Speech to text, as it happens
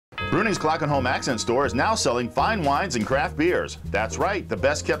Bruning's Clock and Home Accent Store is now selling fine wines and craft beers. That's right, the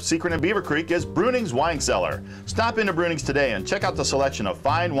best kept secret in Beaver Creek is Bruning's Wine Cellar. Stop into Bruning's today and check out the selection of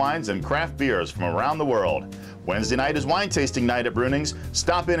fine wines and craft beers from around the world. Wednesday night is wine tasting night at Bruning's.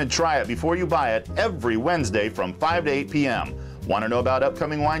 Stop in and try it before you buy it every Wednesday from 5 to 8 p.m. Want to know about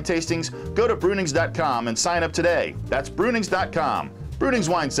upcoming wine tastings? Go to Brunings.com and sign up today. That's Brunings.com. Bruning's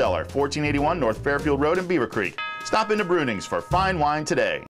Wine Cellar, 1481 North Fairfield Road in Beaver Creek. Stop into Bruning's for fine wine today.